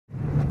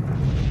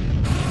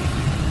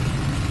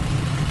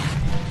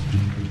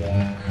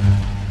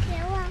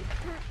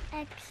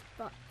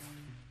Xbox.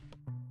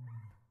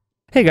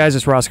 Hey guys,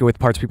 it's Roscoe with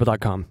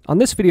PartsPeople.com. On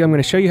this video, I'm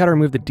going to show you how to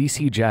remove the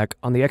DC jack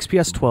on the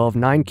XPS 12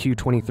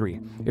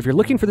 9Q23. If you're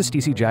looking for this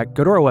DC jack,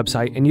 go to our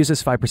website and use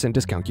this 5%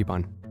 discount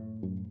coupon.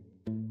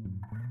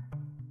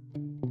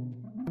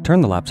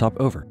 Turn the laptop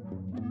over.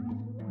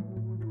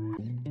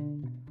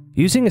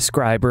 Using a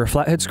scribe or a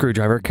flathead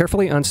screwdriver,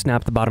 carefully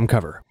unsnap the bottom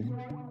cover.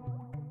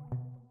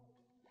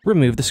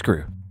 Remove the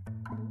screw.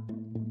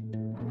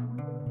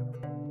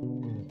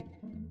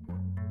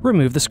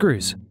 Remove the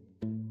screws.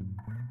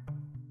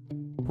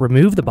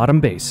 Remove the bottom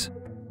base.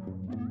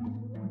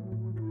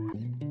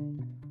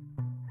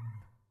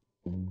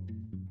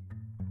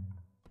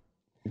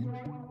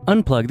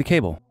 Unplug the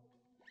cable.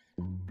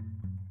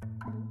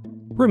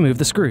 Remove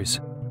the screws.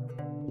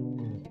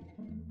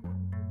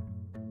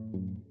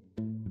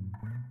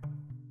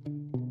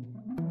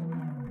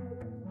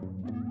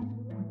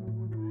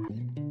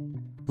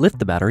 Lift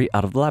the battery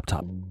out of the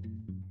laptop.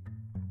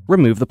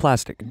 Remove the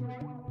plastic.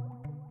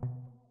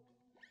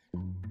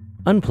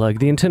 Unplug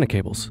the antenna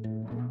cables.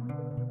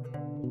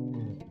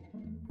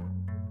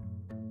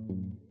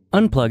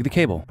 Unplug the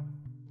cable.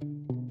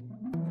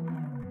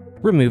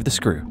 Remove the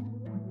screw.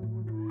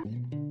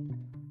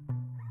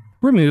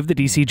 Remove the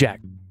DC jack.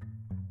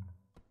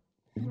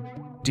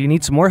 Do you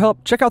need some more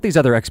help? Check out these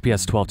other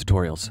XPS 12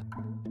 tutorials.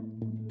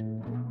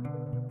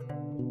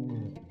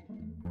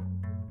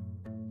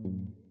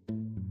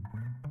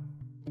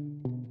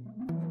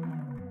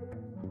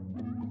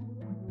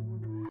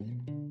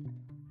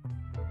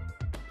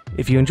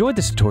 If you enjoyed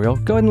this tutorial,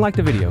 go ahead and like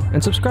the video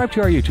and subscribe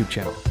to our YouTube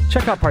channel.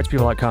 Check out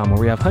PartsPeople.com where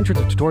we have hundreds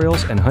of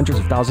tutorials and hundreds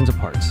of thousands of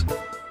parts.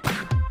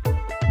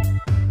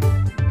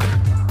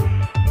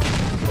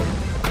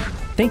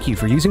 Thank you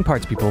for using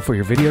Parts People for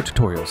your video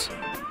tutorials.